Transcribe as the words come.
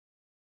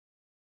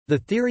The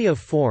theory of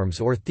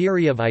forms or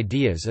theory of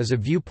ideas is a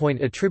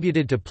viewpoint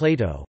attributed to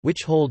Plato,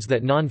 which holds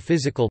that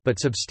non-physical but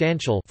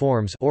substantial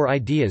forms or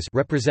ideas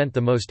represent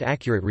the most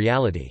accurate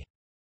reality.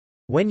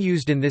 When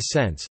used in this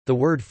sense, the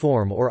word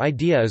form or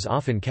idea is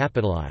often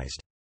capitalized.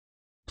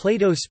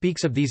 Plato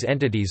speaks of these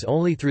entities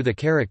only through the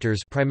characters,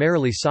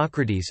 primarily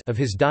Socrates, of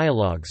his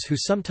dialogues, who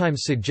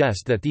sometimes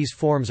suggest that these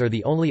forms are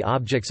the only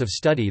objects of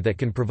study that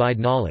can provide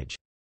knowledge.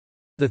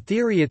 The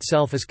theory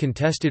itself is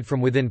contested from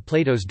within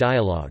Plato's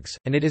dialogues,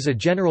 and it is a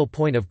general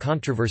point of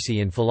controversy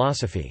in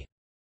philosophy.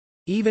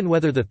 Even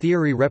whether the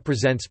theory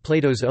represents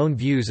Plato's own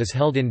views is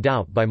held in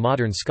doubt by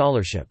modern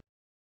scholarship.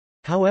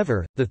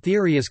 However, the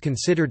theory is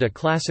considered a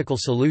classical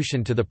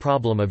solution to the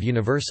problem of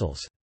universals.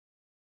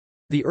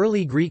 The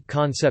early Greek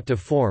concept of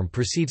form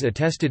precedes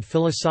attested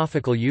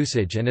philosophical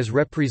usage and is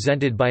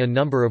represented by a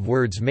number of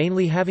words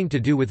mainly having to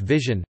do with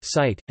vision,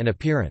 sight, and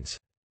appearance.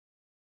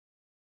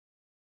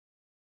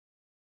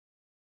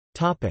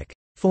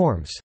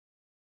 Forms.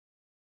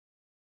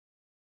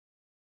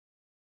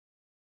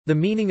 The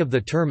meaning of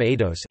the term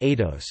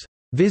eidos,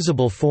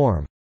 visible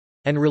form,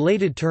 and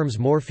related terms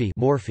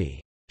morphe,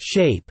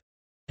 shape,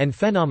 and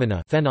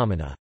phenomena,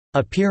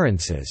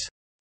 appearances,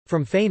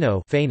 from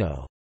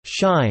pheno,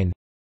 shine.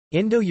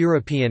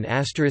 Indo-European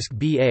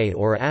 *ba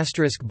or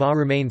 *ba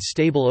remained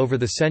stable over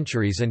the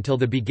centuries until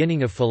the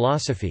beginning of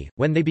philosophy,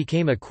 when they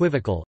became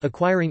equivocal,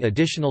 acquiring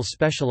additional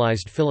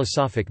specialized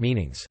philosophic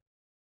meanings.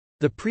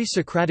 The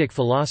pre-Socratic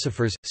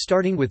philosophers,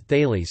 starting with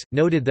Thales,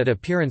 noted that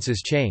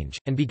appearances change,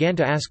 and began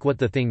to ask what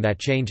the thing that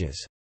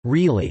changes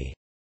really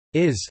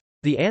is.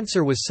 The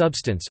answer was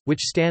substance, which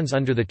stands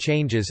under the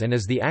changes and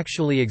is the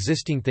actually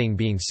existing thing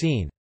being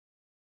seen.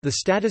 The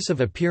status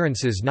of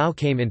appearances now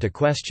came into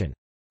question.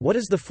 What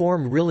is the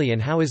form really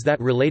and how is that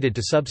related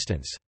to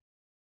substance?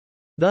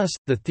 Thus,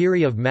 the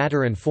theory of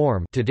matter and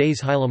form,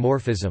 today's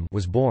hylomorphism,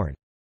 was born.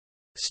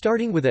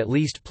 Starting with at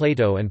least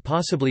Plato and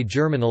possibly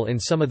Germinal in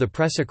some of the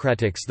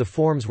Presocratics, the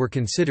forms were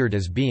considered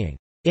as being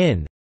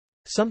in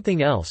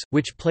something else,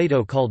 which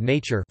Plato called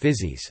nature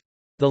physis.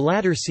 The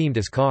latter seemed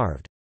as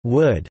carved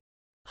wood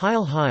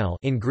hyle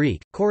in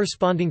Greek,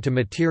 corresponding to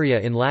materia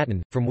in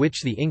Latin, from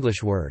which the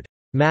English word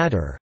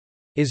matter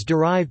is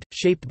derived,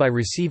 shaped by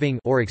receiving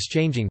or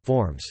exchanging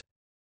forms.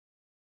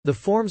 The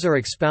forms are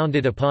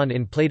expounded upon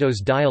in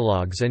Plato's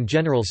dialogues and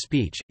general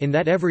speech, in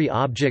that every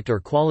object or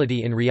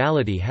quality in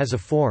reality has a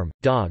form: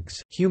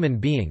 dogs, human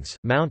beings,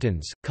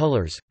 mountains,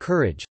 colors,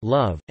 courage,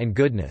 love, and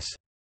goodness.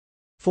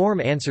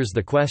 Form answers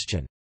the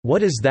question,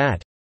 "What is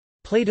that?"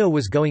 Plato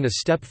was going a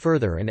step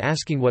further and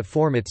asking what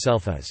form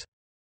itself is.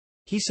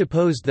 He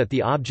supposed that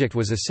the object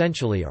was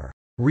essentially or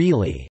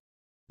really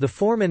the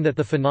form and that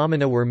the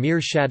phenomena were mere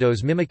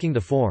shadows mimicking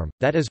the form,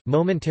 that is,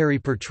 momentary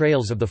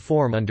portrayals of the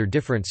form under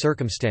different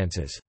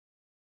circumstances.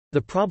 The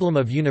problem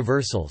of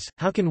universals,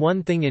 how can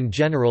one thing in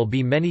general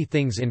be many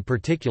things in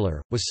particular,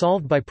 was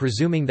solved by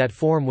presuming that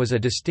form was a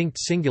distinct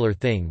singular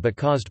thing but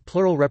caused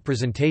plural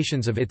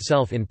representations of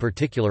itself in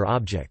particular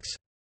objects.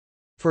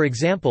 For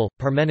example,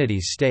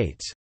 Parmenides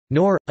states,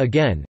 "Nor,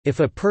 again,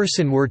 if a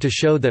person were to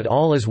show that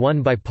all is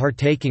one by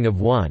partaking of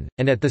one,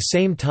 and at the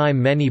same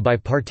time many by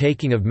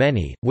partaking of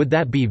many, would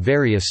that be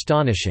very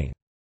astonishing.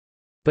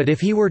 But if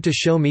he were to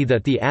show me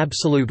that the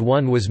absolute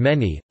one was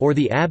many, or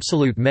the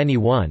absolute many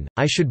one,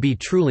 I should be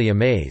truly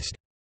amazed."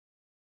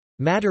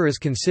 Matter is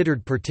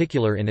considered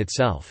particular in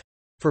itself.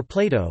 For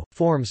Plato,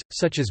 forms,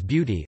 such as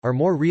beauty, are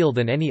more real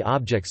than any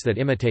objects that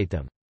imitate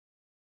them.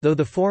 Though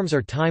the forms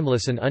are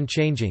timeless and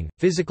unchanging,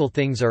 physical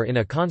things are in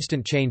a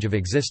constant change of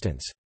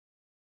existence.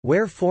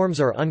 Where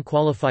forms are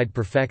unqualified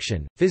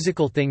perfection,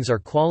 physical things are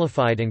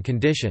qualified and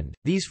conditioned.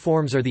 These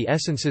forms are the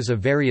essences of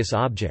various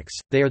objects,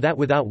 they are that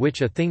without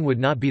which a thing would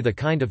not be the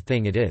kind of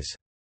thing it is.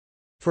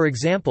 For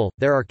example,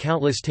 there are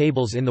countless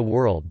tables in the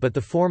world, but the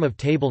form of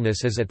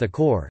tableness is at the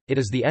core, it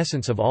is the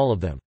essence of all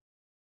of them.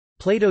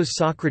 Plato's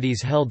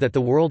Socrates held that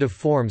the world of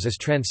forms is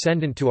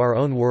transcendent to our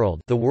own world,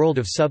 the world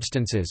of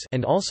substances,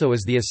 and also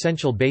is the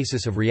essential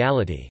basis of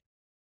reality.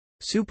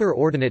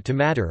 Superordinate to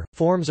matter,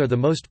 forms are the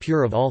most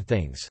pure of all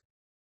things.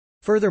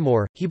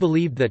 Furthermore, he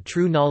believed that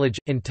true knowledge,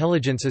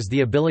 intelligence is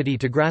the ability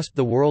to grasp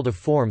the world of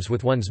forms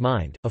with one's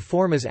mind. A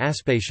form is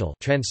aspatial,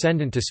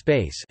 transcendent to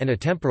space, and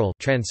atemporal,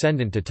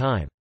 transcendent to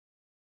time.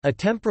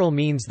 Atemporal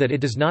means that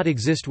it does not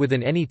exist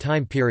within any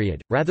time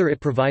period, rather it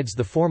provides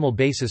the formal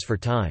basis for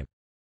time.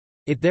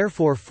 It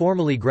therefore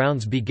formally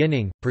grounds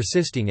beginning,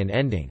 persisting and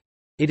ending.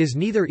 It is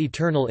neither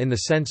eternal in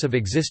the sense of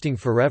existing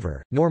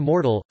forever, nor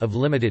mortal, of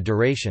limited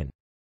duration.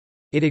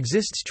 It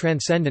exists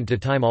transcendent to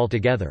time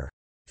altogether.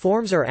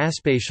 Forms are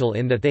aspatial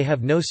in that they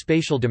have no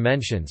spatial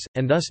dimensions,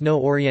 and thus no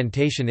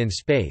orientation in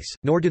space,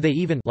 nor do they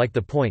even, like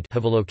the point,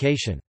 have a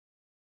location.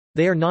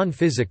 They are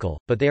non-physical,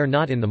 but they are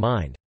not in the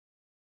mind.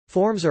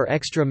 Forms are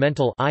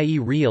extra-mental, i.e.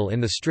 real in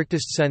the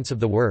strictest sense of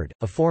the word.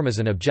 A form is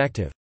an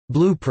objective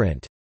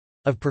blueprint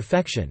of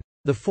perfection.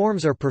 The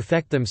forms are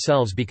perfect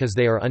themselves because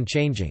they are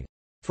unchanging.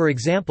 For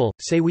example,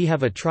 say we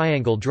have a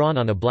triangle drawn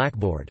on a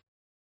blackboard.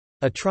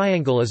 A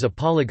triangle is a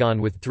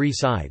polygon with 3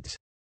 sides.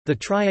 The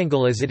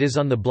triangle as it is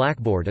on the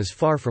blackboard is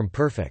far from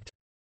perfect.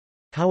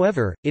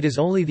 However, it is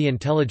only the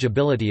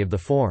intelligibility of the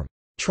form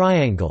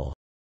triangle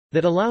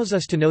that allows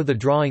us to know the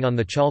drawing on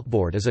the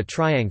chalkboard is a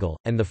triangle,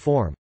 and the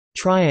form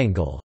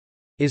triangle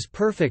is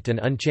perfect and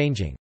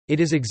unchanging. It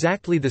is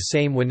exactly the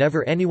same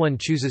whenever anyone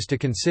chooses to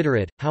consider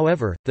it,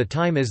 however, the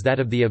time is that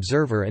of the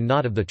observer and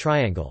not of the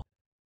triangle.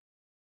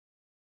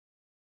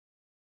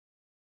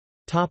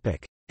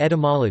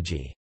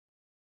 Etymology.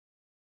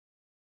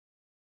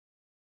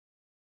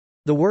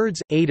 The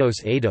words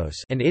eidos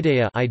and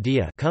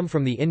idea come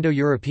from the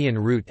Indo-European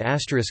root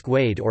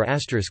 *wade or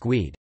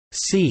 *weed,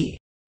 sea,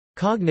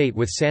 cognate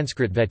with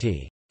Sanskrit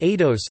veti.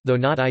 Eidos, though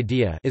not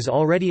idea, is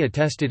already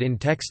attested in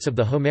texts of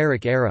the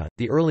Homeric era,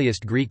 the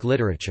earliest Greek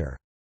literature.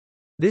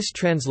 This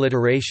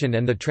transliteration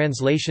and the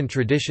translation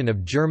tradition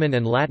of German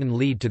and Latin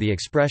lead to the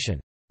expression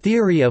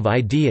theory of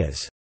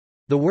ideas.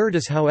 The word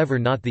is however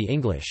not the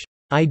English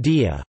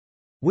idea,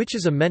 which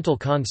is a mental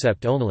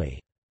concept only.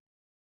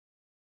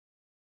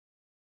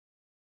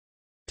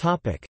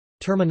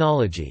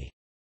 Terminology.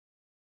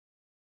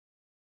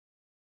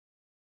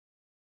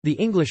 The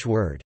English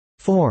word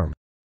form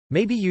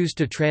may be used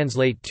to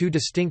translate two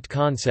distinct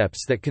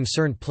concepts that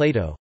concerned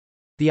Plato: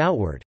 the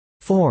outward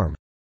form,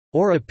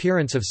 or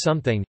appearance of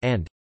something,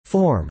 and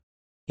form,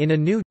 in a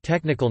new,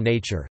 technical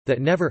nature, that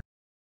never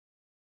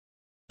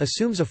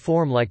assumes a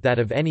form like that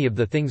of any of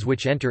the things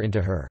which enter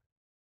into her.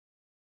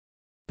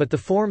 But the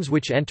forms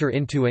which enter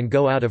into and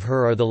go out of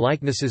her are the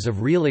likenesses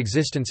of real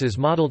existences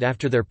modeled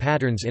after their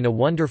patterns in a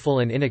wonderful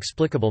and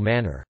inexplicable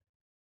manner.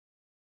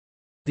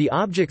 The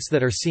objects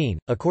that are seen,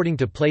 according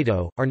to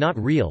Plato, are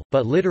not real,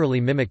 but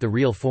literally mimic the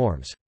real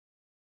forms.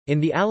 In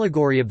the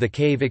allegory of the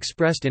cave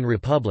expressed in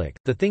Republic,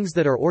 the things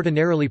that are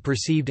ordinarily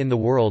perceived in the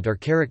world are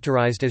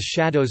characterized as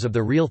shadows of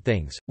the real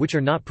things, which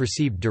are not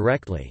perceived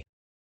directly.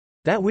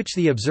 That which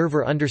the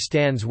observer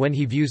understands when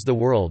he views the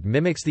world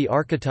mimics the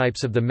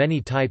archetypes of the many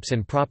types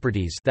and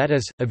properties, that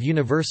is, of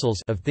universals,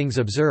 of things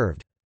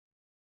observed.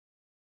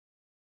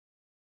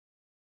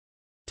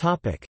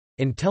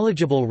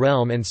 Intelligible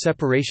realm and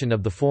separation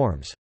of the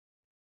forms.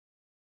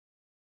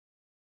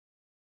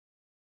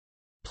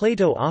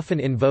 Plato often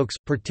invokes,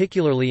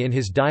 particularly in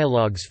his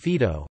dialogues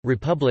Phaedo,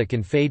 Republic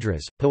and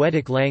Phaedrus,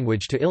 poetic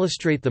language to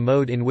illustrate the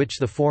mode in which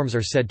the forms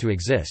are said to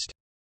exist.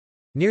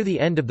 Near the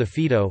end of the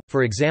Phaedo,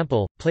 for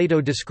example,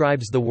 Plato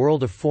describes the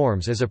world of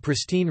forms as a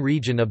pristine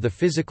region of the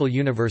physical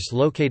universe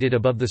located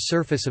above the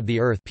surface of the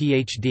earth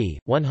phd,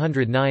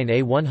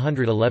 109a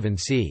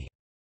 111c.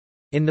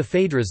 In the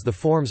Phaedrus the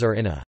forms are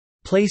in a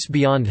place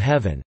beyond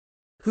heaven,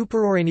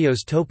 Hyperoranios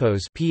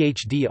topos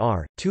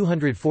phdr,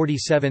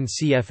 247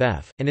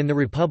 cff, and in the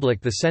Republic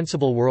the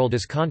sensible world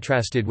is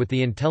contrasted with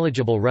the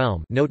intelligible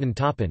realm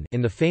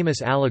in the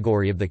famous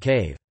allegory of the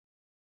cave.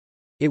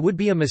 It would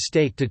be a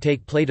mistake to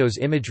take Plato's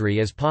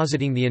imagery as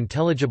positing the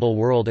intelligible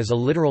world as a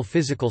literal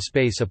physical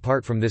space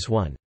apart from this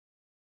one.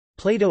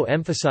 Plato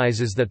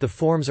emphasizes that the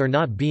forms are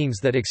not beings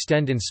that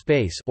extend in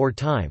space or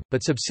time,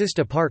 but subsist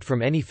apart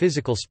from any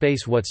physical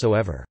space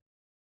whatsoever.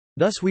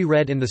 Thus we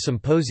read in the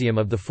Symposium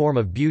of the Form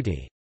of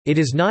Beauty, "It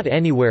is not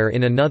anywhere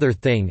in another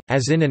thing,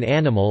 as in an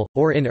animal,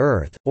 or in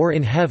earth, or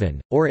in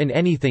heaven, or in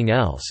anything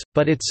else,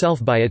 but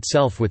itself by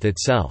itself with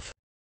itself."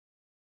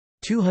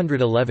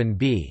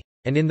 211b.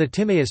 And in the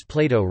Timaeus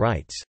Plato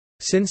writes,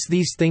 "Since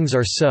these things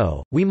are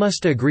so, we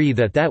must agree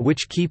that that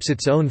which keeps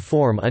its own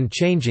form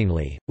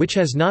unchangingly, which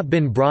has not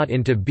been brought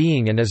into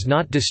being and is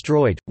not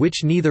destroyed,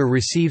 which neither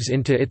receives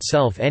into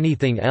itself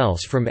anything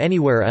else from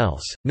anywhere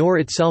else, nor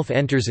itself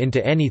enters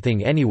into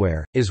anything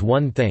anywhere, is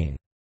one thing."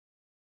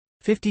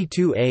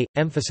 52a,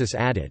 emphasis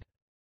added.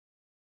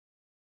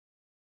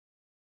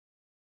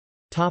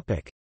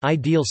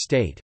 Ideal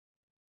state.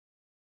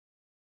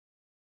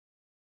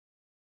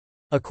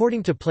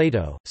 According to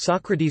Plato,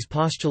 Socrates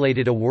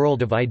postulated a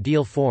world of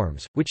ideal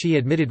forms, which he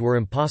admitted were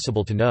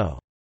impossible to know.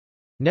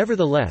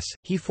 Nevertheless,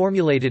 he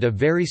formulated a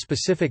very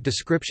specific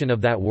description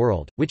of that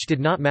world, which did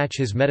not match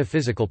his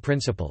metaphysical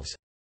principles.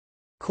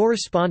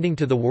 Corresponding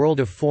to the world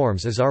of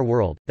forms is our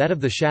world, that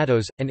of the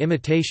shadows, an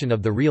imitation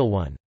of the real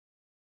one.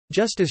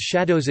 Just as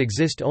shadows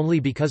exist only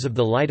because of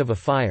the light of a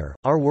fire,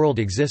 our world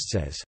exists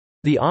as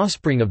the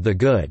offspring of the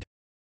good.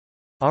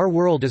 Our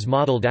world is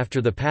modeled after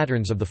the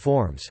patterns of the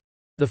forms.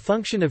 The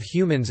function of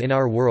humans in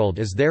our world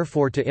is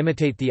therefore to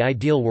imitate the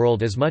ideal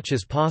world as much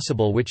as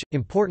possible, which,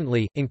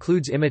 importantly,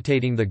 includes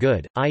imitating the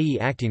good, i.e.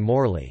 acting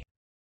morally.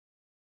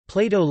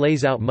 Plato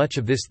lays out much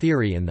of this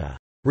theory in the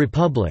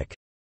Republic,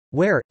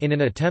 where, in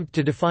an attempt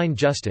to define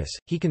justice,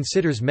 he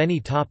considers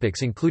many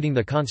topics including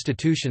the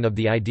constitution of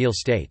the ideal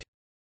state.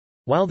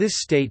 While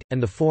this state,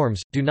 and the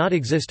forms, do not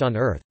exist on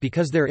earth,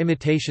 because their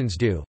imitations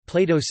do,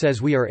 Plato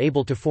says we are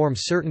able to form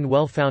certain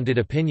well-founded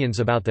opinions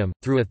about them,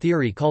 through a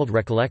theory called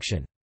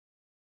recollection.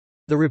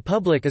 The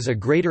Republic is a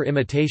greater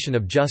imitation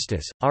of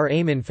justice. Our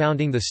aim in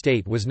founding the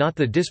state was not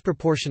the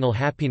disproportional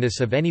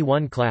happiness of any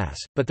one class,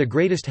 but the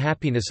greatest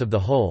happiness of the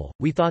whole.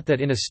 We thought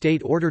that in a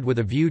state ordered with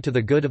a view to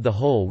the good of the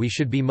whole we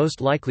should be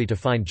most likely to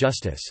find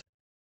justice.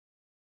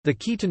 The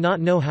key to not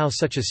know how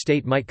such a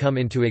state might come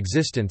into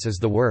existence is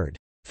the word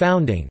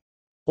founding,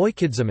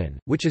 oikidzomen,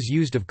 which is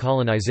used of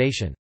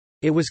colonization.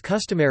 It was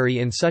customary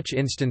in such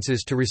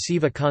instances to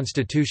receive a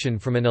constitution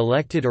from an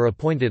elected or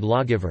appointed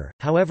lawgiver.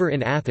 However,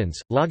 in Athens,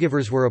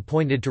 lawgivers were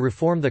appointed to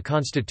reform the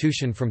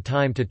constitution from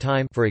time to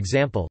time, for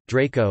example,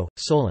 Draco,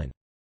 Solon.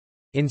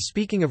 In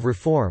speaking of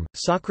reform,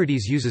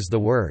 Socrates uses the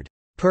word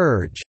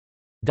purge,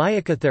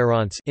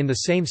 diakatherons, in the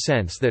same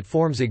sense that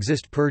forms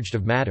exist purged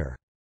of matter.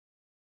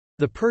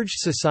 The purged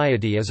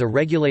society is a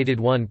regulated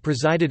one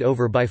presided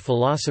over by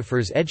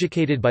philosophers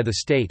educated by the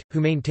state,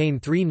 who maintain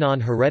three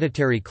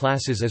non-hereditary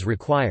classes as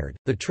required: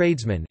 the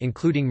tradesmen,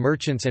 including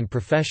merchants and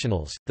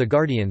professionals; the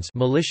guardians,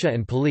 militia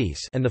and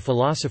police; and the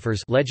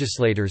philosophers,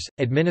 legislators,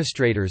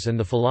 administrators, and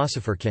the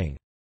philosopher king.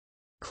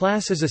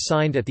 Class is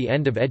assigned at the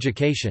end of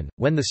education,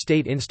 when the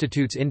state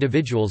institutes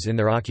individuals in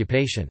their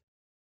occupation.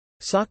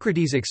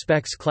 Socrates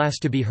expects class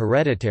to be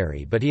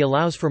hereditary, but he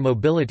allows for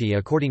mobility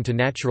according to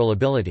natural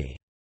ability.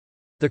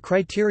 The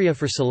criteria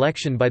for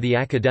selection by the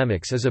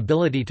academics is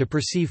ability to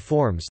perceive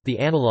forms, the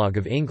analogue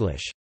of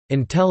English,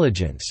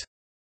 intelligence,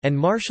 and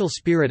martial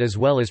spirit, as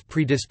well as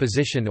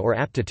predisposition or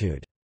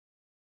aptitude.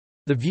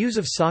 The views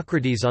of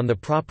Socrates on the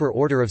proper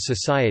order of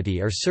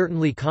society are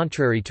certainly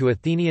contrary to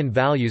Athenian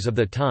values of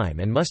the time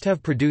and must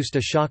have produced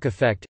a shock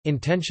effect,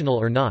 intentional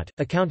or not,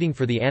 accounting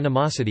for the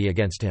animosity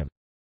against him.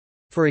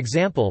 For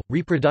example,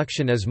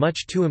 reproduction is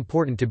much too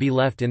important to be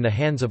left in the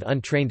hands of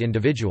untrained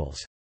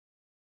individuals.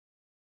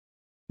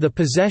 The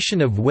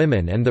possession of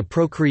women and the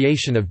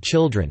procreation of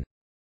children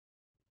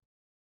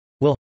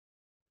will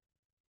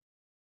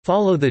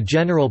follow the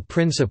general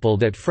principle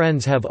that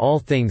friends have all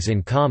things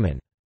in common.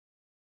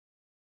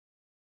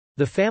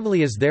 The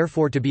family is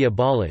therefore to be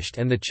abolished,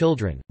 and the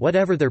children,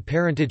 whatever their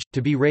parentage,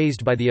 to be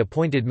raised by the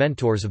appointed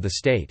mentors of the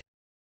state.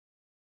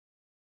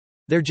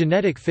 Their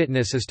genetic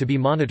fitness is to be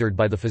monitored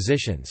by the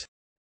physicians.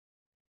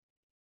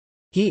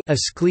 He,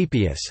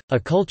 Asclepius, a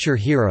culture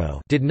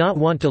hero, did not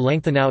want to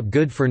lengthen out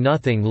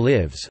good-for-nothing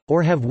lives,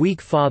 or have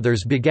weak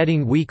fathers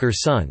begetting weaker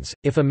sons.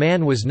 If a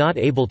man was not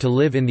able to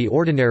live in the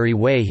ordinary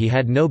way, he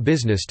had no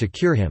business to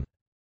cure him.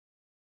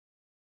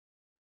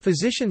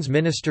 Physicians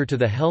minister to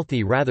the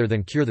healthy rather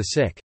than cure the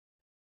sick.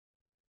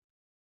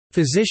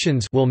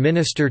 Physicians will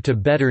minister to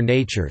better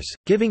natures,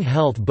 giving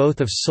health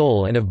both of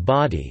soul and of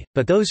body,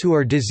 but those who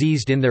are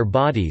diseased in their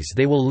bodies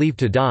they will leave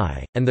to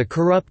die, and the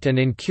corrupt and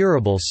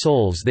incurable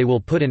souls they will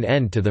put an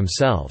end to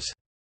themselves."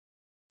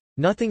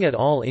 Nothing at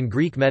all in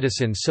Greek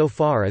medicine so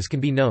far as can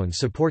be known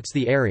supports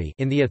the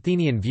in the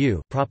Athenian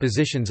view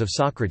propositions of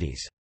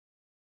Socrates.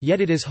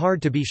 Yet it is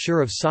hard to be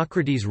sure of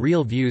Socrates'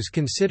 real views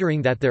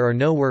considering that there are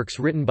no works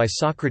written by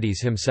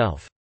Socrates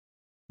himself.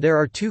 There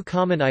are two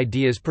common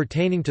ideas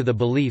pertaining to the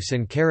beliefs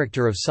and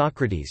character of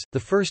Socrates, the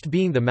first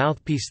being the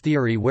mouthpiece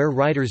theory, where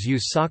writers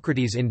use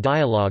Socrates in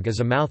dialogue as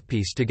a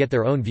mouthpiece to get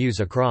their own views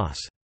across.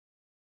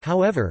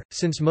 However,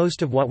 since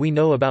most of what we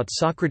know about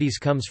Socrates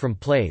comes from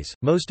plays,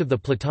 most of the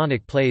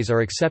Platonic plays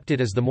are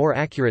accepted as the more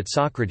accurate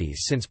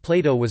Socrates, since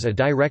Plato was a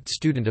direct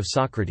student of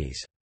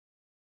Socrates.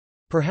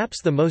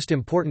 Perhaps the most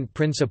important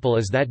principle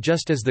is that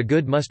just as the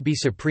good must be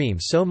supreme,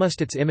 so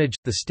must its image,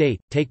 the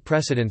state, take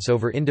precedence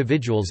over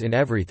individuals in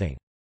everything.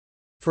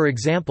 For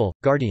example,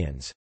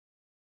 guardians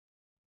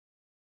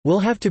will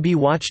have to be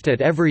watched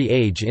at every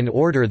age in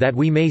order that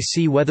we may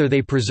see whether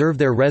they preserve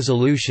their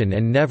resolution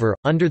and never,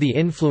 under the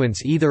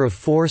influence either of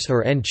force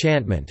or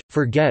enchantment,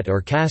 forget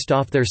or cast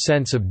off their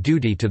sense of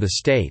duty to the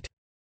state.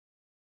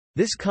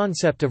 This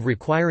concept of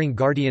requiring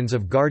guardians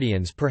of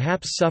guardians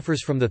perhaps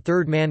suffers from the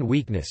third man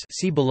weakness.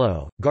 See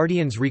below.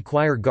 Guardians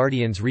require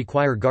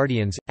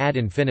guardians, ad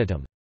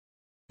infinitum.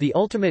 The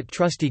ultimate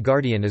trusty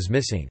guardian is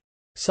missing.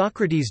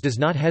 Socrates does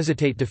not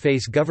hesitate to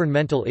face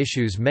governmental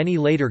issues many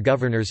later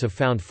governors have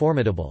found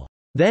formidable.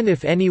 Then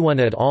if anyone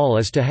at all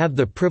is to have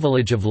the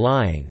privilege of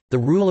lying, the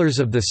rulers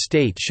of the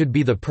state should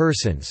be the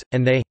persons,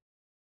 and they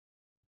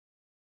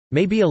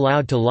may be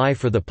allowed to lie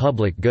for the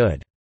public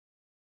good.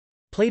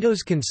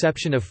 Plato's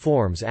conception of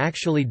forms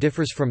actually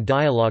differs from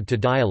dialogue to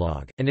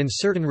dialogue, and in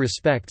certain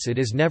respects it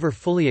is never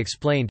fully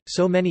explained,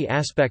 so many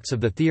aspects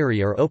of the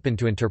theory are open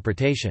to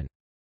interpretation.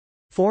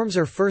 Forms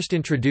are first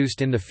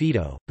introduced in the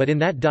Phaedo, but in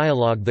that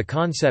dialogue the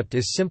concept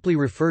is simply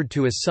referred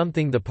to as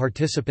something the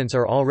participants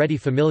are already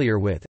familiar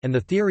with, and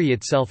the theory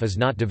itself is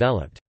not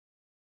developed.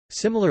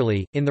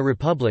 Similarly, in the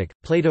Republic,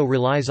 Plato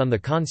relies on the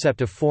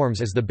concept of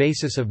forms as the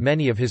basis of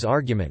many of his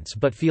arguments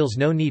but feels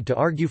no need to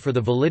argue for the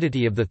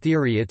validity of the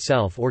theory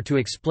itself or to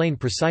explain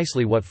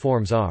precisely what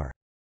forms are.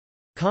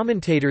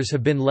 Commentators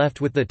have been left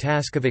with the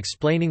task of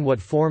explaining what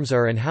forms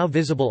are and how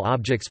visible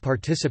objects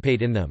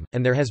participate in them,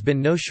 and there has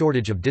been no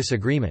shortage of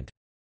disagreement.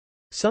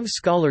 Some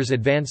scholars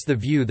advance the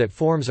view that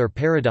forms are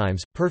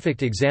paradigms,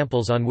 perfect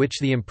examples on which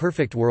the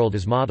imperfect world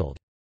is modeled.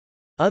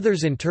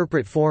 Others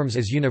interpret forms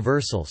as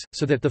universals,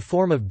 so that the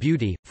form of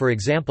beauty, for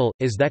example,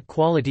 is that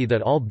quality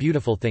that all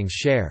beautiful things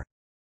share.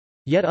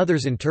 Yet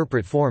others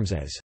interpret forms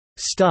as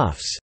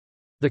stuffs,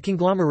 the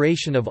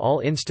conglomeration of all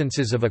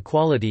instances of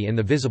equality in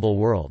the visible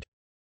world.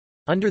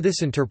 Under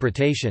this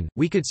interpretation,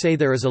 we could say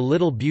there is a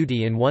little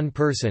beauty in one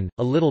person,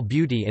 a little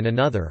beauty in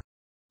another.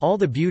 All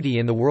the beauty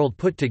in the world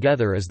put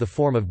together is the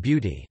form of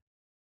beauty.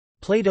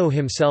 Plato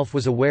himself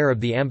was aware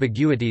of the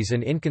ambiguities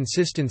and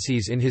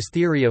inconsistencies in his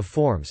theory of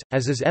forms,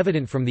 as is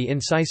evident from the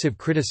incisive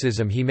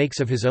criticism he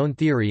makes of his own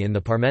theory in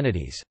the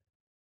Parmenides.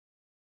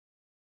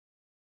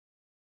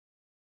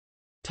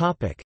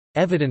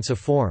 Evidence of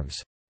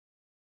forms.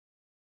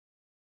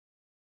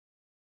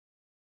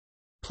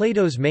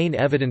 Plato's main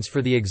evidence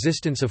for the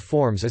existence of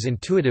forms is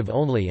intuitive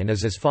only and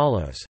is as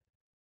follows.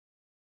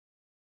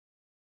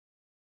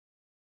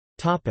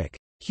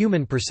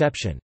 Human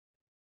perception.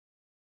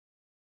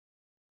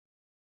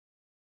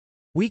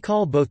 We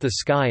call both the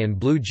sky and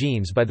blue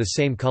jeans by the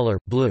same color,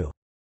 blue.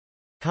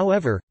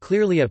 However,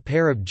 clearly a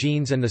pair of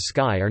jeans and the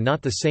sky are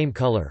not the same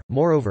color.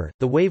 Moreover,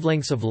 the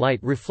wavelengths of light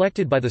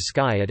reflected by the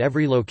sky at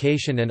every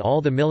location and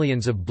all the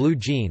millions of blue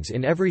jeans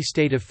in every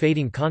state of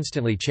fading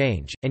constantly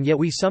change, and yet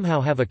we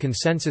somehow have a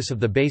consensus of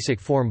the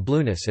basic form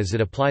blueness as it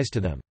applies to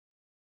them.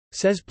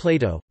 Says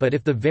Plato, but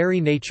if the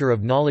very nature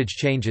of knowledge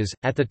changes,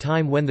 at the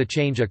time when the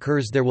change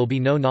occurs there will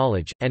be no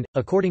knowledge, and,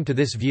 according to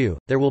this view,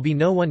 there will be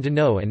no one to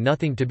know and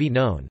nothing to be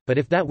known, but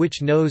if that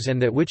which knows and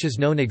that which is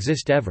known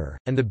exist ever,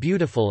 and the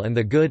beautiful and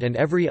the good and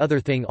every other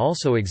thing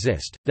also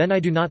exist, then I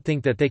do not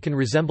think that they can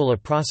resemble a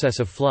process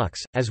of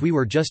flux, as we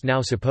were just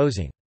now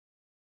supposing.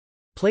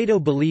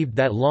 Plato believed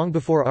that long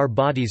before our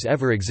bodies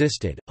ever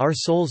existed, our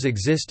souls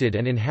existed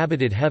and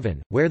inhabited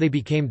heaven, where they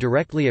became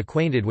directly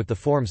acquainted with the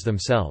forms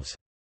themselves.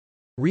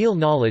 Real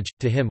knowledge,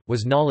 to him,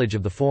 was knowledge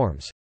of the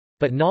forms.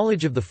 But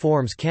knowledge of the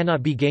forms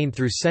cannot be gained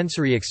through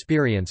sensory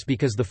experience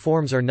because the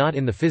forms are not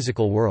in the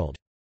physical world.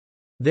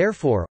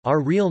 Therefore,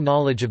 our real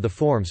knowledge of the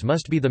forms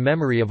must be the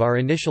memory of our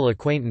initial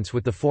acquaintance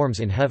with the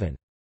forms in heaven.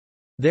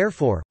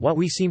 Therefore, what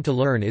we seem to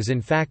learn is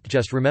in fact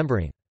just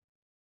remembering.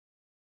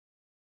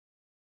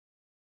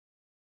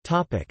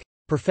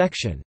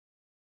 Perfection.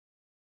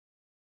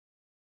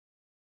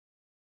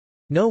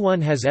 No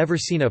one has ever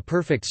seen a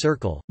perfect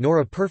circle, nor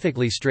a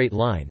perfectly straight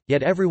line,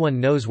 yet everyone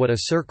knows what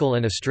a circle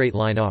and a straight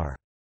line are.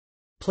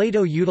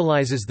 Plato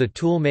utilizes the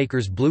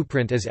toolmaker's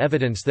blueprint as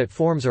evidence that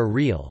forms are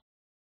real.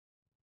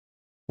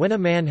 When a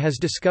man has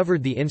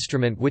discovered the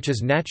instrument which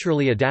is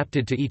naturally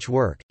adapted to each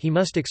work, he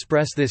must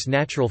express this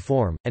natural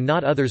form, and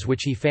not others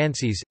which he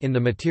fancies, in the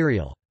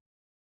material.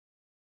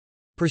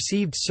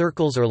 Perceived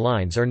circles or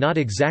lines are not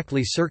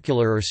exactly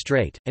circular or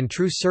straight, and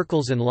true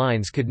circles and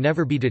lines could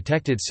never be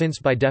detected since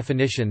by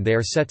definition they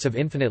are sets of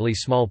infinitely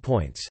small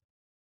points.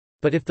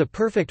 But if the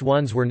perfect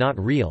ones were not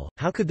real,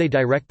 how could they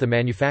direct the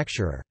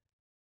manufacturer?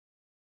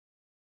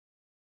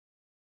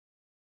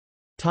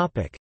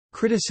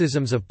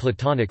 Criticisms of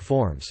Platonic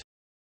forms.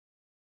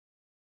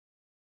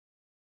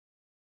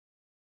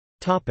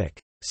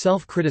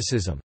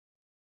 Self-criticism.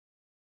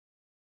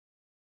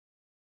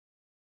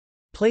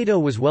 Plato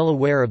was well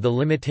aware of the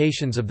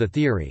limitations of the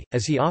theory,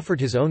 as he offered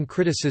his own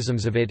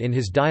criticisms of it in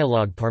his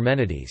dialogue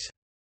Parmenides.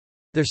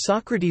 There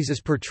Socrates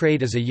is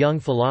portrayed as a young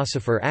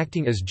philosopher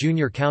acting as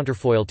junior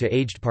counterfoil to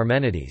aged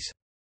Parmenides.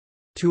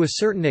 To a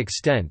certain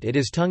extent it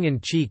is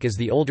tongue-in-cheek as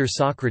the older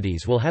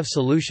Socrates will have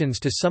solutions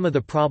to some of the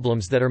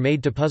problems that are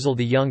made to puzzle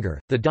the younger.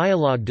 The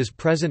dialogue does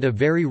present a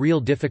very real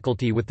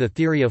difficulty with the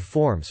theory of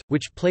forms,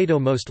 which Plato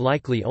most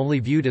likely only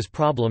viewed as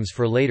problems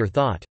for later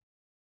thought.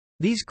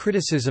 These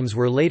criticisms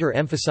were later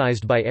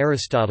emphasized by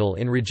Aristotle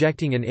in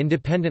rejecting an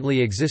independently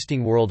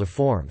existing world of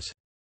forms.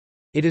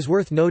 It is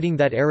worth noting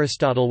that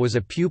Aristotle was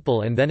a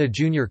pupil and then a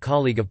junior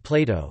colleague of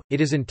Plato.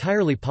 It is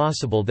entirely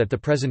possible that the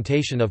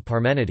presentation of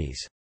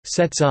Parmenides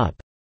sets up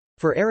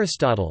for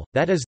Aristotle,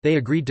 that is, they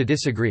agreed to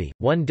disagree.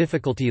 One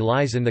difficulty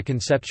lies in the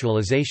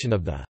conceptualization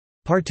of the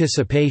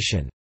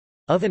participation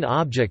of an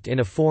object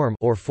in a form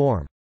or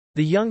form.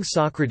 The young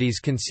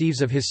Socrates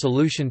conceives of his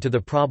solution to the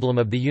problem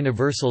of the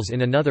universals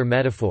in another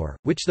metaphor,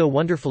 which though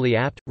wonderfully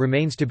apt,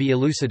 remains to be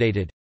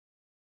elucidated.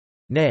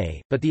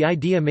 Nay, but the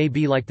idea may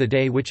be like the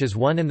day which is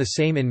one and the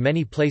same in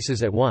many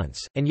places at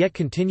once, and yet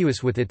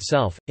continuous with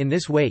itself. In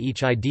this way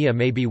each idea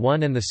may be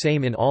one and the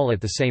same in all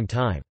at the same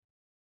time.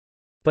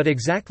 But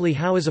exactly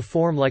how is a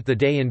form like the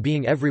day in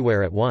being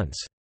everywhere at once?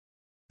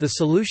 The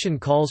solution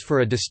calls for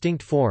a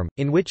distinct form,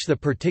 in which the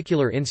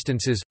particular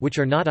instances, which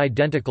are not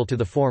identical to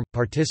the form,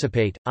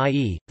 participate,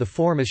 i.e., the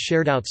form is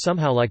shared out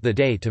somehow like the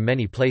day to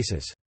many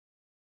places.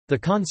 The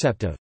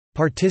concept of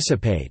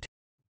participate,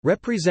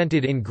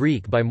 represented in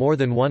Greek by more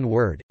than one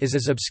word, is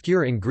as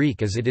obscure in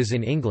Greek as it is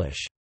in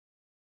English.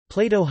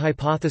 Plato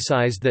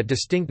hypothesized that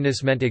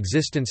distinctness meant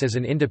existence as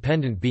an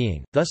independent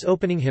being, thus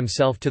opening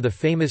himself to the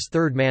famous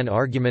third-man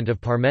argument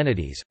of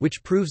Parmenides,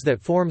 which proves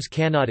that forms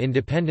cannot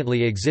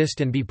independently exist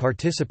and be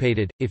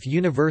participated. If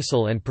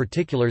universal and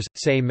particulars,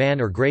 say man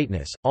or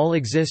greatness, all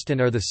exist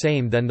and are the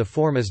same, then the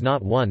form is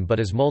not one but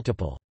is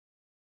multiple.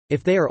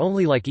 If they are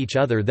only like each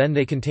other, then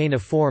they contain a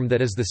form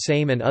that is the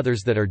same and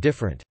others that are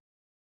different.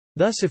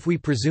 Thus if we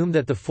presume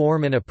that the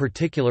form and a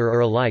particular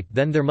are alike,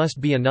 then there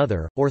must be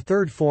another, or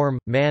third form,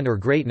 man or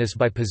greatness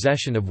by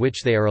possession of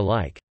which they are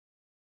alike.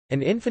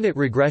 An infinite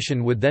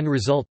regression would then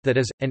result, that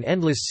is, an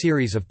endless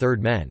series of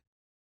third men.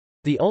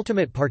 The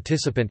ultimate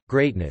participant,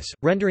 greatness,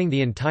 rendering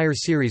the entire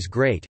series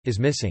great, is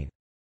missing.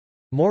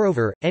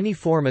 Moreover, any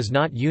form is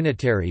not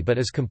unitary but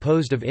is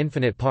composed of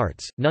infinite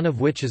parts, none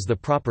of which is the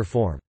proper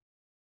form.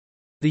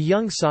 The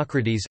young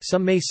Socrates,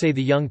 some may say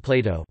the young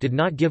Plato, did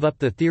not give up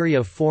the theory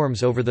of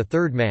forms over the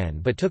third man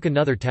but took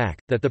another tack,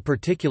 that the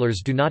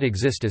particulars do not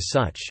exist as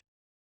such.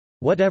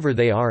 Whatever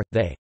they are,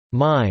 they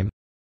mime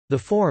the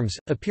forms,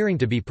 appearing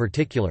to be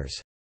particulars.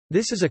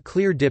 This is a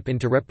clear dip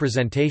into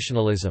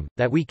representationalism,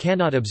 that we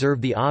cannot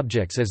observe the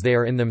objects as they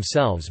are in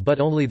themselves but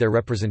only their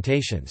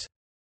representations.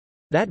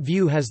 That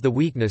view has the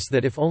weakness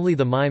that if only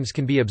the mimes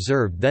can be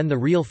observed then the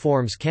real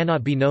forms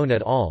cannot be known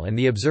at all and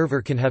the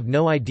observer can have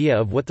no idea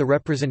of what the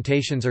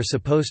representations are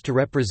supposed to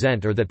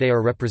represent or that they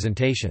are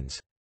representations.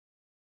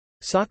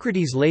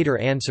 Socrates' later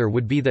answer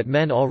would be that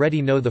men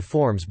already know the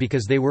forms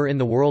because they were in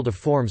the world of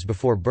forms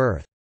before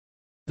birth.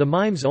 The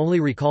mimes only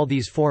recall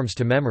these forms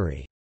to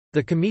memory.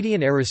 The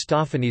comedian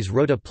Aristophanes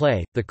wrote a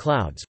play, The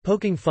Clouds,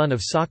 poking fun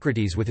of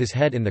Socrates with his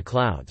head in the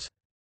clouds.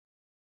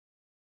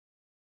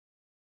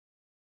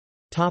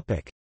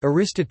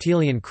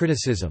 Aristotelian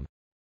criticism.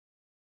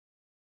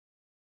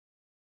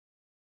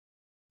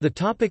 The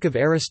topic of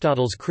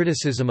Aristotle's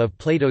criticism of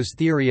Plato's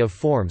theory of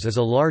forms is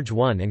a large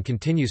one and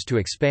continues to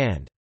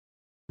expand.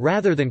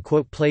 Rather than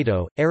quote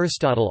Plato,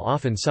 Aristotle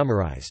often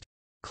summarized.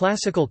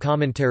 Classical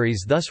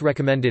commentaries thus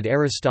recommended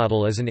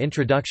Aristotle as an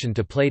introduction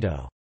to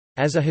Plato.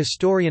 As a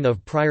historian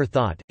of prior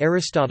thought,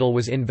 Aristotle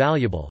was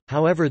invaluable,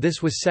 however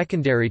this was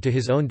secondary to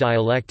his own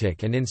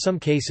dialectic and in some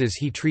cases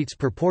he treats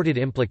purported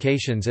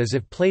implications as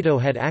if Plato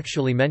had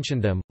actually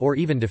mentioned them, or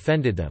even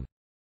defended them.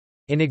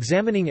 In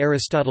examining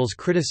Aristotle's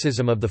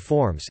criticism of the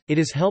forms, it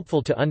is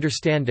helpful to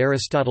understand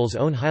Aristotle's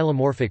own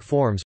hylomorphic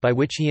forms, by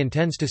which he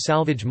intends to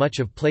salvage much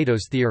of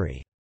Plato's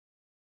theory.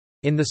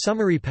 In the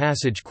summary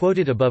passage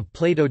quoted above,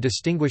 Plato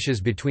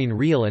distinguishes between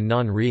real and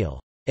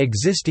non-real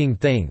existing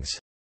things,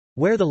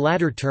 where the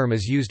latter term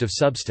is used of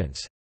substance.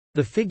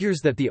 The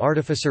figures that the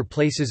artificer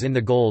places in the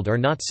gold are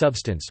not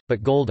substance,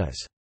 but gold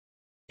is.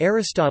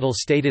 Aristotle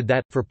stated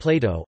that, for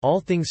Plato, all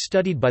things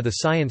studied by the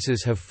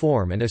sciences have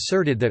form and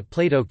asserted that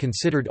Plato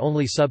considered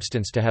only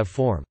substance to have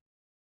form.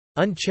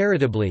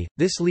 Uncharitably,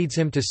 this leads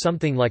him to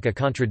something like a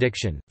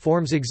contradiction,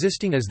 forms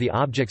existing as the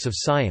objects of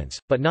science,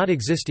 but not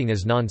existing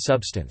as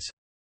non-substance.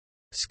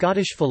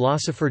 Scottish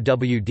philosopher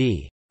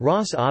W.D.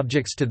 Ross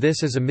objects to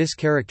this as a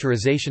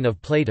mischaracterization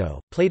of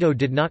Plato. Plato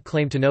did not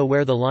claim to know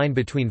where the line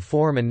between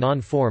form and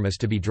non-form is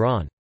to be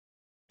drawn.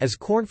 As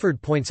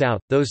Cornford points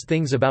out, those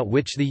things about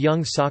which the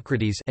young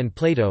Socrates and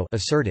Plato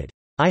asserted,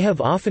 "I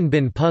have often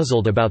been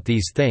puzzled about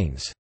these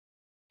things,"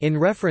 in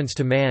reference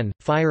to man,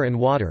 fire and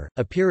water,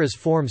 appear as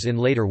forms in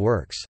later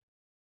works.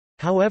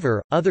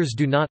 However, others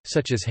do not,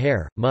 such as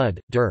hair, mud,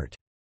 dirt.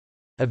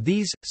 Of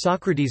these,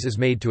 Socrates is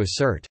made to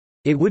assert,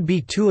 "It would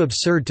be too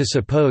absurd to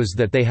suppose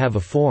that they have a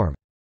form."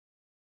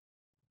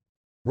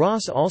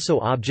 Ross also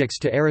objects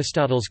to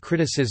Aristotle's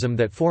criticism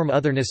that form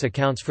otherness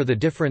accounts for the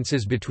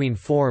differences between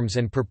forms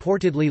and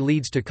purportedly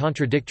leads to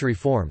contradictory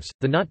forms,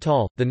 the not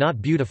tall, the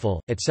not beautiful,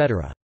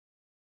 etc.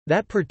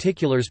 That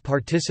particulars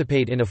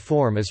participate in a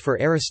form is for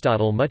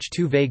Aristotle much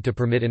too vague to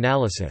permit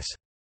analysis.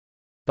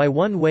 By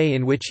one way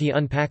in which he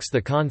unpacks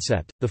the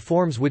concept, the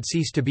forms would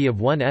cease to be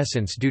of one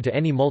essence due to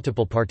any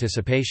multiple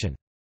participation.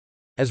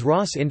 As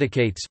Ross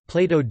indicates,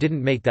 Plato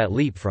didn't make that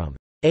leap from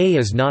A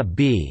is not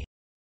B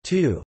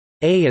to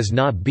A is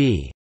not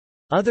B.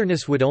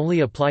 Otherness would only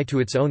apply to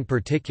its own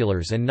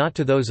particulars and not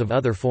to those of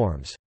other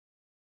forms.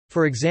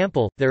 For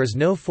example, there is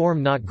no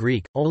form not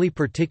Greek, only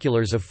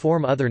particulars of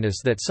form otherness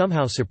that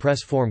somehow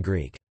suppress form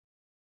Greek.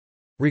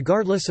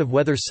 Regardless of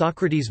whether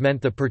Socrates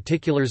meant the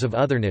particulars of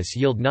otherness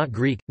yield not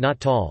Greek,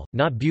 not tall,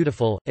 not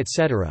beautiful,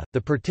 etc.,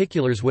 the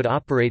particulars would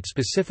operate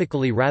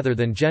specifically rather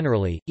than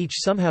generally, each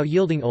somehow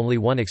yielding only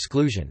one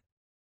exclusion.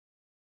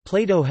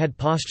 Plato had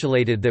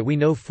postulated that we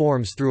know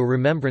forms through a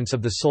remembrance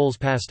of the soul's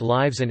past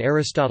lives, and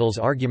Aristotle's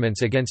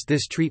arguments against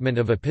this treatment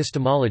of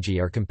epistemology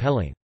are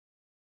compelling.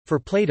 For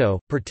Plato,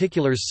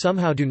 particulars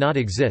somehow do not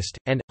exist,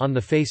 and, on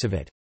the face of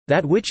it,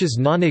 that which is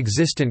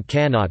non-existent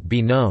cannot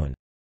be known.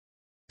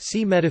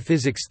 See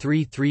Metaphysics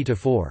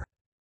 3:3–4.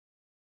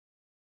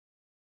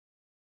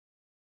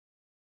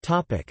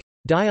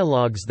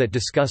 Dialogues that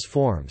discuss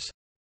forms.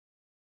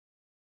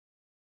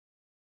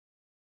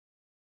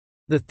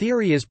 The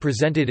theory is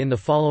presented in the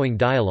following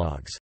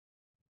dialogues.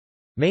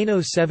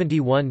 Meno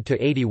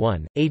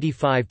 71–81,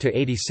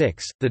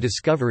 85–86, the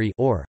discovery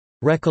or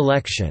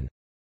recollection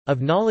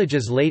of knowledge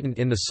as latent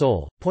in the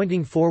soul,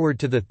 pointing forward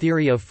to the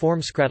theory of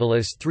form.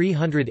 Scratulus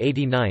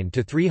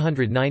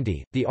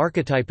 389–390, the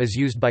archetype as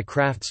used by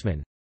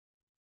craftsmen.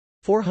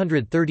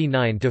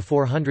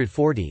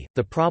 439–440,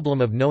 the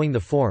problem of knowing the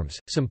forms,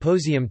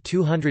 Symposium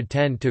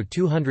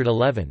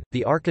 210–211,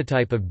 the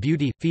archetype of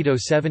beauty, Phaedo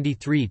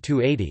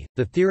 73–80,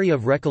 the theory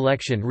of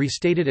recollection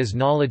restated as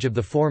knowledge of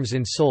the forms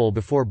in soul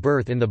before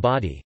birth in the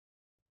body.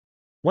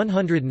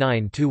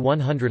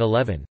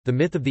 109–111, the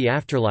myth of the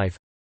afterlife.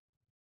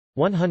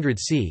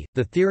 100c,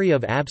 the theory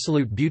of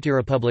absolute beauty.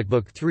 Republic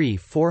Book 3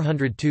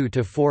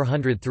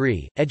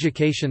 402–403,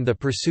 Education, the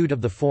pursuit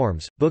of the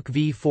forms, Book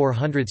V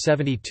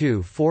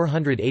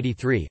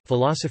 472–483,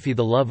 Philosophy,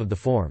 the love of the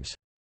forms.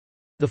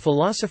 The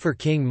Philosopher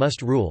King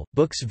Must Rule,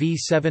 Books v.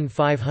 7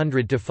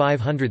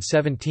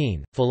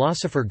 500–517,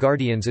 Philosopher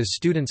Guardians as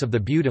Students of the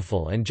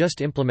Beautiful and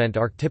Just Implement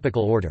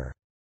Archetypical Order.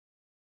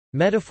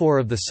 Metaphor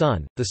of the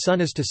Sun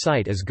is to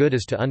sight as good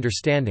as to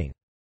understanding.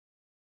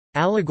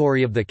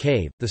 Allegory of the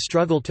Cave, the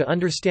struggle to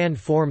understand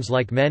forms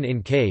like men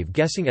in cave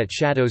guessing at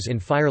shadows in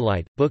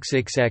firelight, Books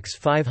XX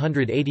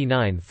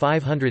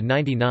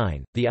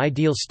 589–599, The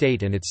Ideal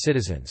State and Its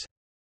Citizens.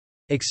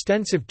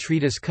 Extensive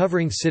treatise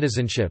covering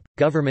citizenship,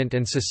 government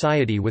and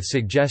society with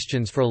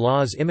suggestions for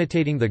laws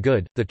imitating the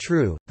good, the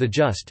true, the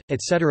just,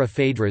 etc.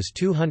 Phaedrus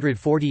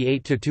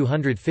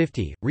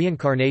 248–250,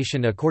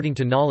 Reincarnation according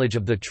to knowledge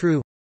of the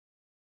true.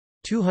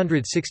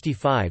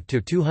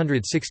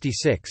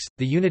 265–266,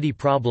 The Unity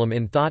Problem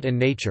in Thought and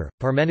Nature,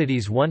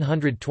 Parmenides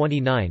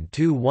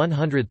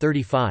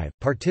 129–135,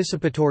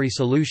 Participatory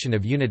Solution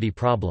of Unity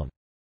Problem.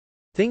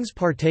 Things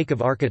partake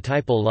of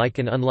archetypal like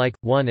and unlike,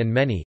 one and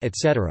many,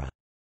 etc.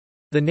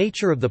 The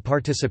nature of the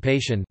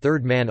participation,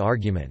 third man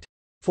argument.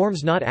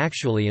 Forms not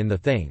actually in the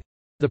thing.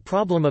 The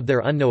problem of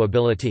their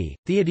unknowability,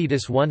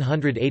 Theaetetus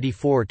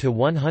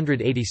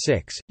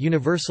 184–186,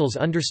 Universals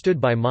understood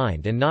by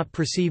mind and not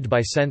perceived by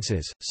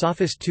senses,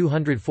 Sophist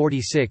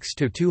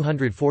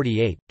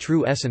 246–248,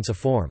 True essence of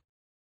form.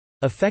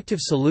 Effective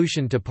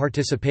solution to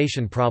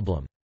participation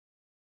problem.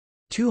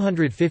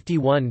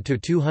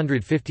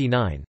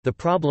 251–259, The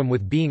problem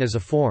with being as a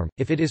form,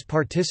 if it is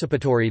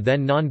participatory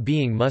then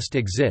non-being must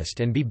exist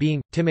and be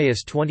being,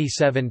 Timaeus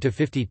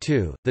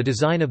 27–52, The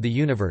Design of the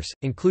Universe,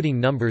 including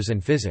numbers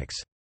and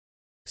physics.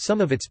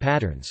 Some of its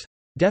patterns.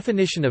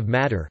 Definition of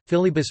matter,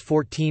 Philebus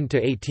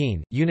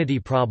 14–18, Unity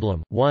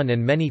Problem, One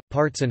and Many,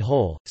 Parts and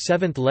Whole,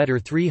 7th letter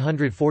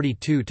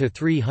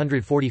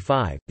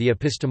 342–345, The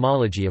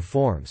Epistemology of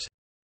Forms.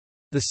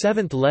 The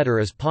 7th letter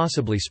is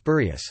possibly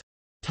spurious.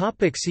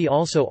 See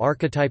also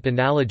Archetype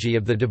analogy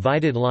of the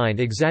divided line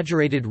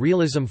exaggerated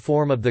realism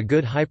form of the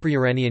good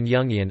Hyperuranian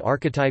Jungian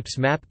archetypes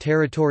map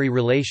territory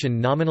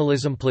relation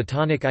nominalism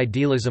Platonic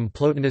idealism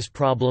Plotinus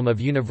problem of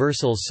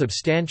universals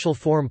substantial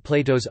form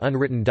Plato's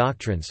unwritten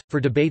doctrines, for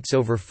debates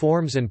over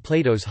forms and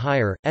Plato's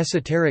higher,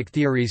 esoteric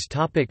theories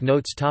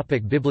Notes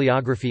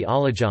Bibliography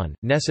Alajan,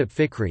 Necip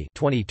Fikri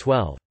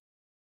 2012.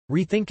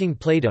 Rethinking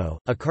Plato,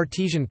 A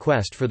Cartesian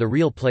Quest for the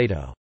Real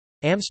Plato.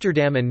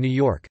 Amsterdam and New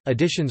York,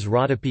 editions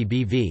Rodopi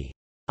B.V.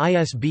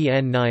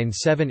 ISBN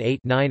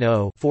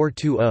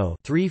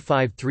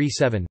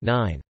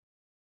 978-90-420-3537-9.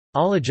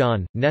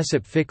 Alajan,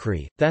 Necip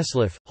Fikri,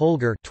 Theslov,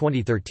 Holger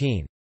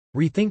 2013.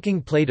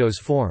 Rethinking Plato's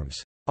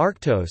Forms.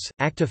 Arctos,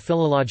 Acta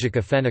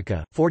Philologica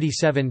Phoenica,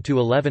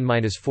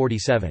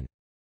 47–11–47.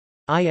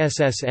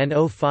 ISSN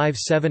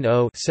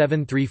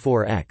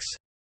 0570-734-X.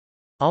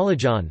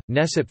 Alajan,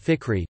 Necip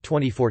Fikri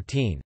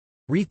 2014.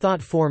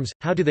 Rethought Forms,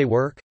 How Do They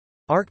Work?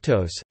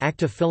 Arctos,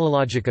 Acta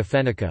Philologica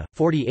Phoenica,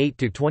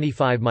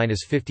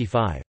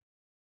 48–25–55.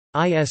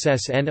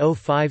 ISSN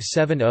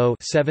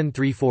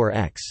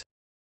 0570-734-X.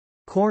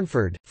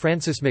 Cornford,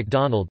 Francis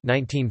MacDonald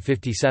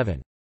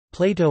 1957.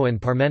 Plato and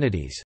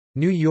Parmenides.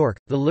 New York,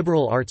 The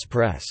Liberal Arts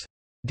Press.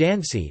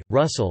 Dancy,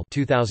 Russell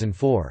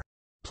 2004.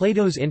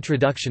 Plato's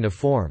Introduction of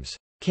Forms.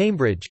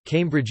 Cambridge,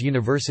 Cambridge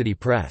University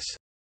Press.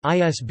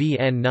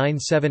 ISBN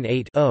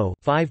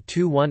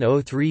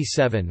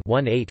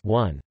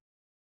 978-0-521037-18-1.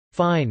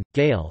 Fine,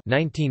 Gale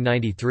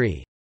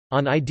 1993.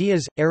 On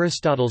Ideas,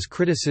 Aristotle's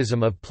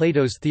Criticism of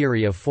Plato's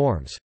Theory of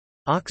Forms.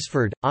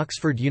 Oxford,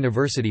 Oxford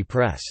University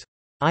Press.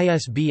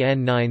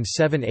 ISBN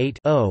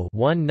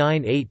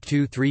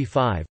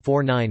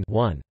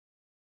 978-0-198235-49-1.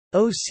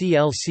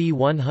 OCLC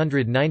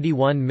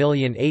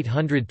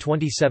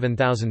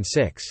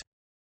 191827006.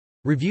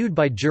 Reviewed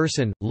by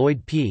Gerson,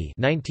 Lloyd P.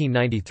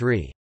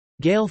 1993.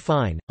 Gale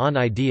Fine, On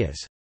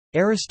Ideas.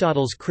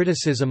 Aristotle's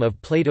Criticism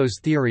of Plato's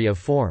Theory of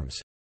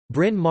Forms.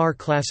 Bryn Mawr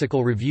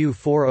Classical Review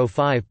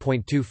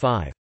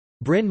 405.25.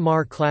 Bryn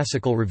Mawr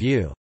Classical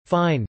Review.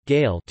 Fine,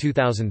 Gale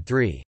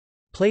 2003.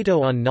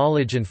 Plato on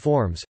Knowledge and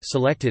Forms,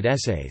 Selected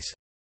Essays.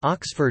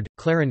 Oxford,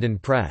 Clarendon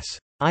Press.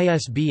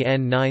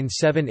 ISBN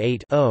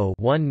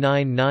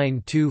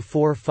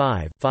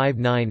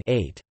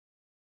 978-0-199245-59-8.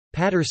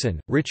 Patterson,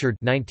 Richard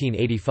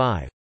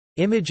 1985.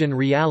 Image and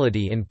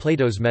Reality in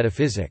Plato's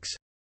Metaphysics.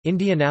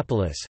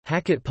 Indianapolis,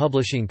 Hackett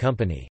Publishing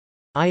Company.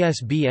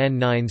 ISBN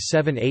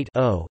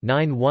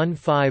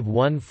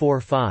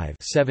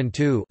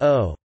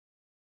 978-0-915145-72-0.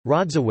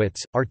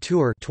 Rodzowitz,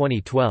 Artur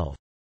 2012.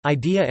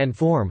 Idea and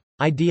Form.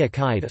 Idea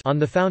on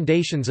the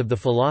Foundations of the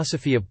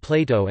Philosophy of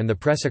Plato and the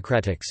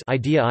Presocratics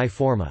Idea I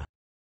Forma.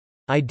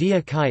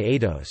 Idea kai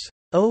eidos.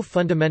 O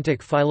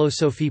Fundamentik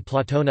Philosophie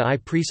Platona I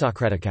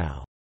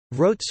Presocraticau.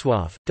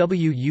 Wrocław,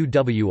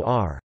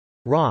 WUWR.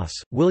 Ross,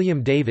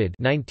 William David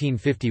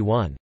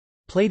 1951.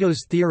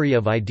 Plato's Theory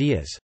of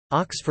Ideas.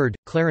 Oxford,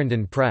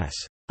 Clarendon Press.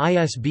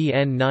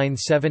 ISBN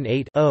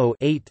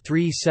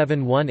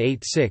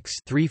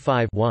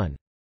 978-0-837186-35-1.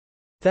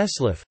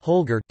 Theslov,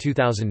 Holger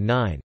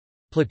 2009.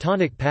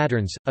 Platonic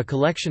Patterns, A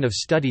Collection of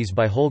Studies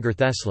by Holger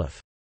Theslov.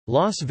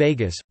 Las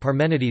Vegas,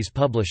 Parmenides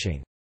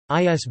Publishing.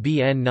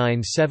 ISBN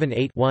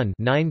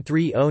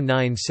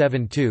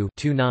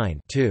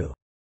 978-1-930972-29-2.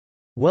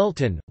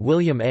 Welton,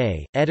 William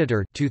A.,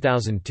 editor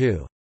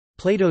 2002.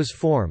 Plato's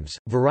Forms,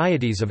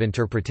 Varieties of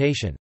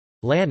Interpretation.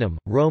 Lanham,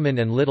 Rowman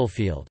and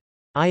Littlefield.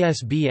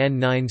 ISBN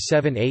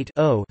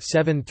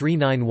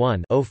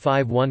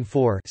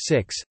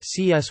 978-0-7391-0514-6,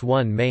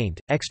 CS1 maint,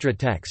 extra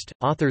text,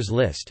 authors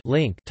list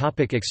link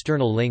topic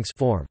external links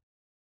form.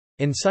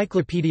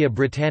 Encyclopædia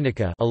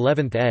Britannica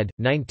 11th ed.,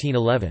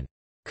 1911.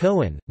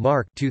 Cohen,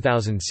 Mark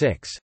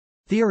 2006.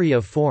 Theory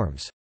of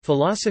Forms.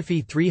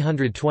 Philosophy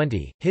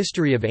 320,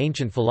 History of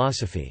Ancient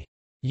Philosophy.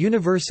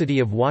 University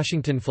of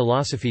Washington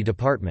Philosophy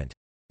Department.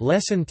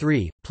 Lesson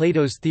 3,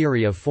 Plato's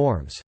Theory of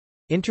Forms.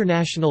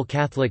 International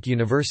Catholic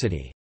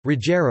University.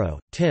 Ruggiero,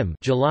 Tim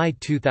July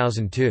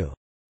 2002.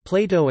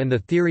 Plato and the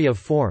Theory of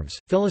Forms,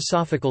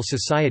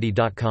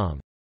 PhilosophicalSociety.com.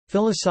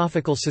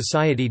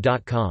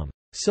 PhilosophicalSociety.com.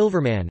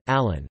 Silverman,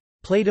 Alan.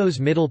 Plato's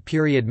Middle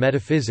Period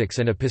Metaphysics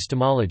and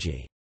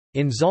Epistemology.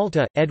 In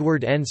Zalta,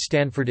 Edward N.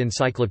 Stanford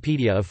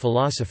Encyclopedia of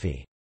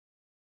Philosophy.